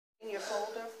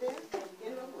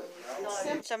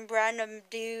Some random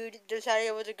dude decided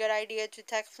it was a good idea to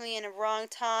text me in the wrong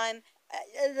time.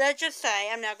 Let's just say,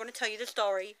 I'm not going to tell you the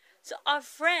story. So our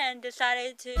friend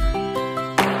decided to...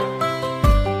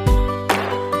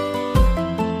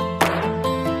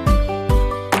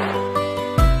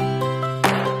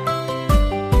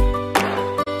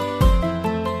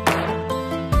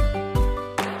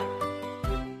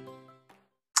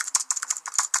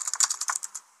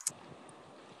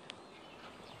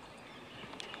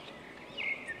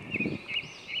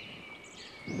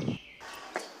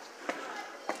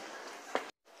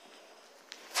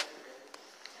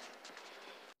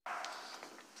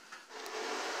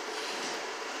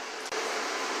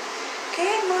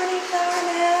 Good morning, Flower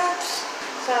Naps.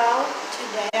 So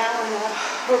today I'm gonna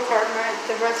record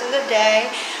the rest of the day.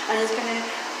 I'm just gonna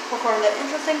record the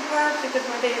interesting parts because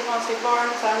my day is mostly boring.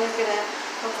 So I'm just gonna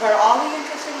record all the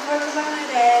interesting parts about my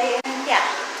day. And yeah,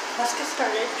 let's get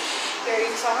started. You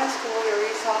already saw my school. You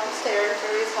already saw the stairs. You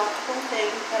already saw the whole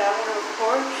thing. But I want to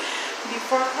record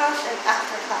before class and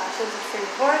after class. So this is for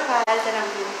before class, and I'm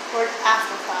gonna record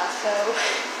after class. So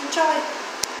enjoy.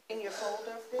 In your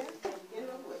folder there.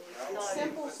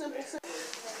 Simple.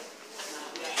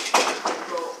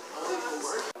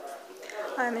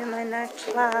 I'm in my next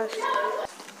class.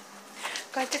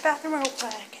 Got to the bathroom real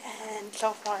quick, and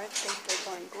so far things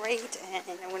are going great. And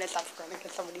I'm going to stop scrolling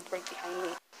because somebody's right behind me.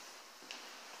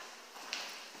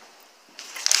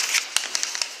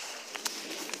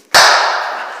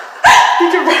 You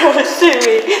can barely see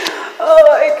me. Oh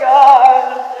my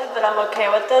god. But I'm okay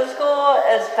with this school.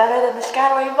 It's better than the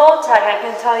Skyway Voltech. I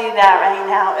can tell you that right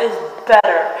now. It's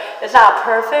better. It's not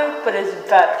perfect, but it's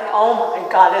better. Oh my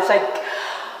god, it's like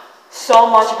so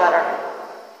much better.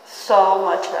 So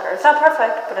much better. It's not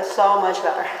perfect, but it's so much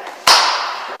better.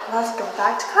 Let's go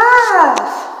back to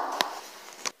class.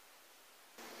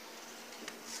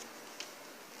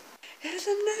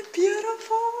 Isn't it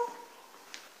beautiful?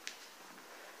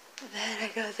 Then I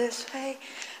go this way,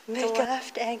 make a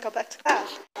left, and go back to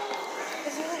class.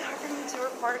 It's really hard for me to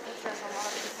record because there's a lot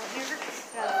of people here.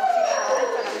 And I'm looking shy,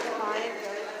 but I'm trying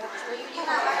very hard.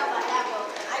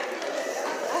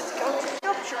 Let's go to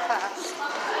sculpture class.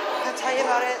 I'll tell you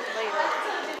about it later.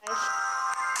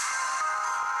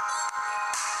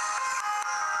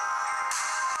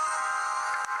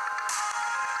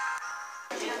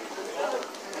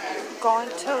 Going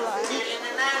to lunch.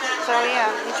 So yeah,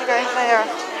 meet you guys there.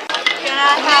 Can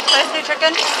I have spicy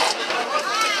chicken?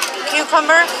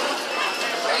 Cucumber?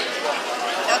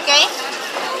 Okay.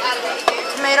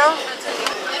 Tomato?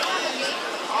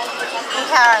 And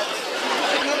carrots.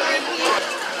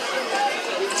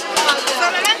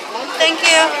 Thank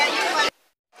you.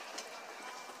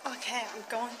 Okay, I'm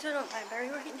going to the library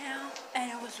right now,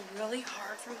 and it was really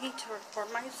hard for me to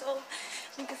record myself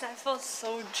because I felt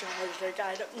so judged. Like,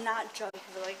 not judged,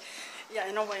 but like, yeah,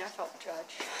 in a way I felt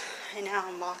judged. And now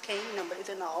I'm walking, nobody's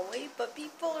in the hallway, but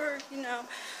people are,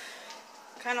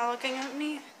 kind of looking at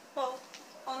me. Well,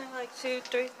 only like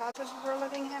 2-3 classes were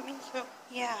looking at me, so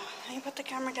yeah. I put the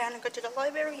camera down and go to the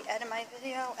library, edit my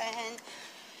video, and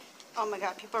oh my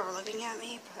god, people are looking at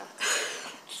me, but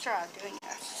sure, I'm doing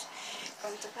this.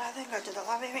 Going to the bathroom, go to the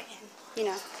library, and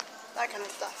that kind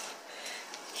of stuff.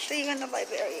 See you in the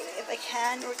library. If I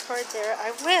can record there,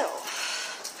 I will.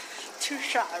 Too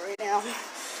shy right now.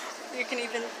 You can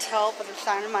even tell by the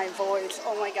sound of my voice.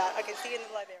 Oh my god, I can see you in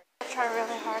the library. I try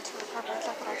really hard to record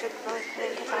myself, but I just really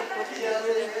couldn't because I was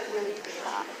really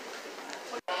shy.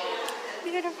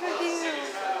 Beautiful view.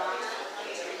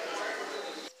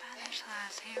 Spanish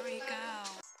class, here we go.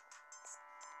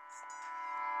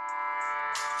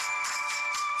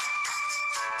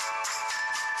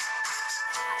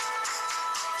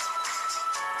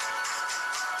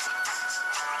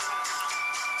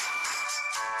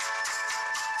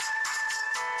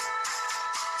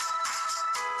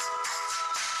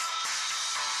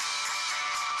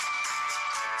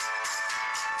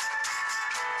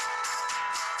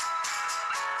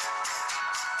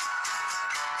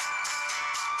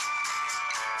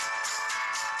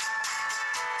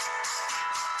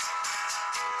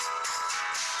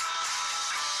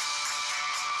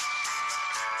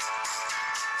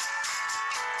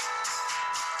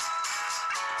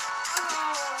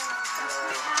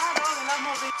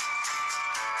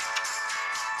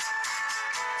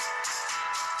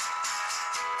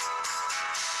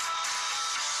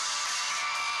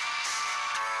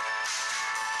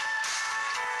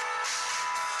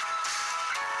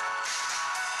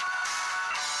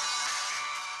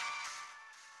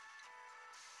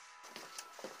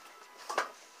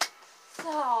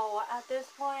 So, at this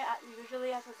point,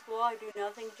 usually after school, I do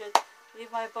nothing, just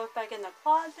leave my book back in the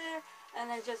closet, and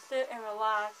then just sit and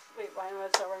relax. Wait, why am I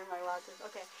still wearing my glasses?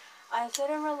 Okay. I sit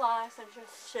and relax and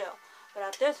just chill. But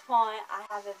at this point, I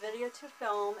have a video to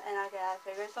film, and I gotta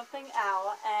figure something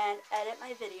out and edit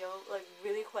my video like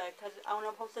really quick because I want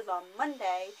to post it on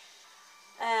Monday,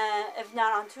 and if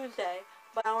not on Tuesday.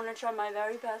 But I want to try my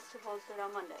very best to post it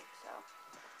on Monday. So.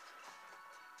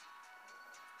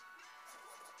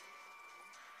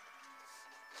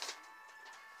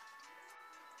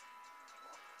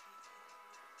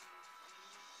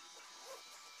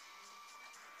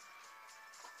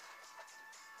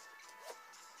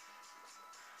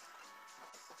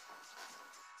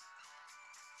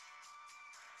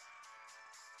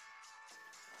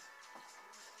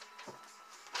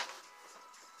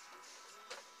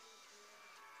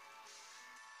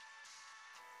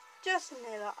 Just a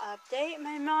little update.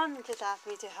 My mom just asked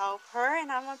me to help her,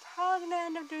 and I'm probably going to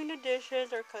end up doing the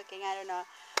dishes or cooking. I don't know.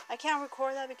 I can't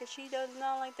record that because she does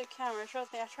not like the camera.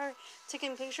 Trust me, I tried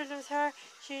taking pictures with her.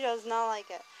 She does not like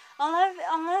it.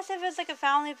 Unless if it's like a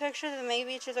family picture, then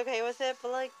maybe she's okay with it.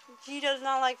 But like, she does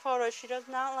not like photos. She does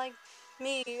not like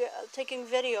me taking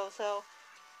video. So,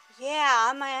 yeah,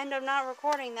 I might end up not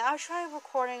recording that. I'll try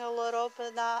recording a little,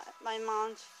 but not my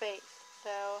mom's face.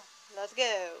 So, let's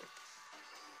go.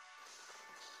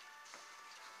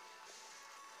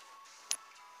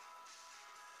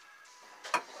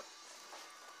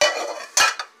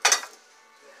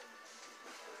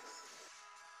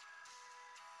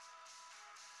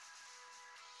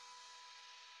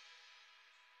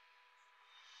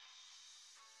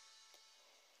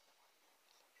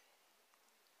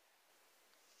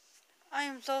 I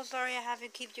am so sorry I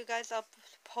haven't kept you guys up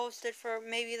posted for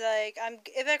maybe like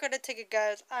if I could take a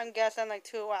guess, I'm guessing like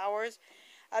 2 hours.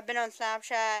 I've been on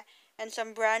Snapchat and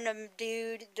some random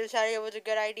dude decided it was a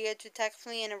good idea to text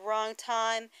me in the wrong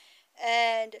time,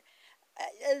 and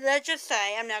let's just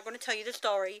say I'm not going to tell you the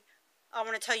story. I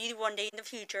want to tell you one day in the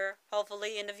future,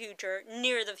 hopefully in the future,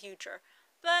 near the future.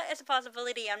 But it's a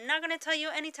possibility. I'm not going to tell you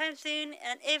anytime soon,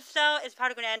 and if so, it's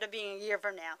probably going to end up being a year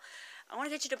from now. I want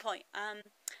to get you to the point.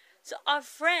 So our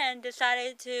friend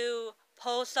decided to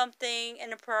post something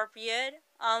inappropriate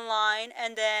online,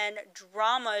 and then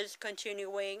drama is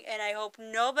continuing, and I hope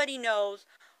nobody knows.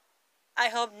 I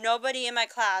hope nobody in my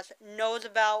class knows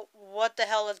about what the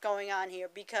hell is going on here,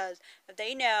 because if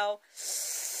they know,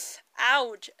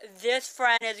 ouch, this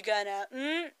friend is gonna,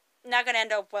 not gonna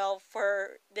end up well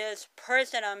for this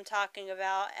person I'm talking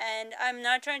about, and I'm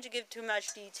not trying to give too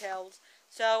much details,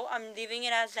 so I'm leaving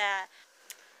it as that.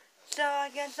 So I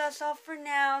guess that's all for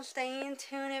now. Stay in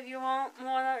tune if you want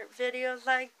more videos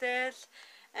like this.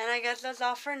 And I guess that's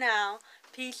all for now.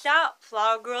 Peace out.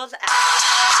 Flower Girls out.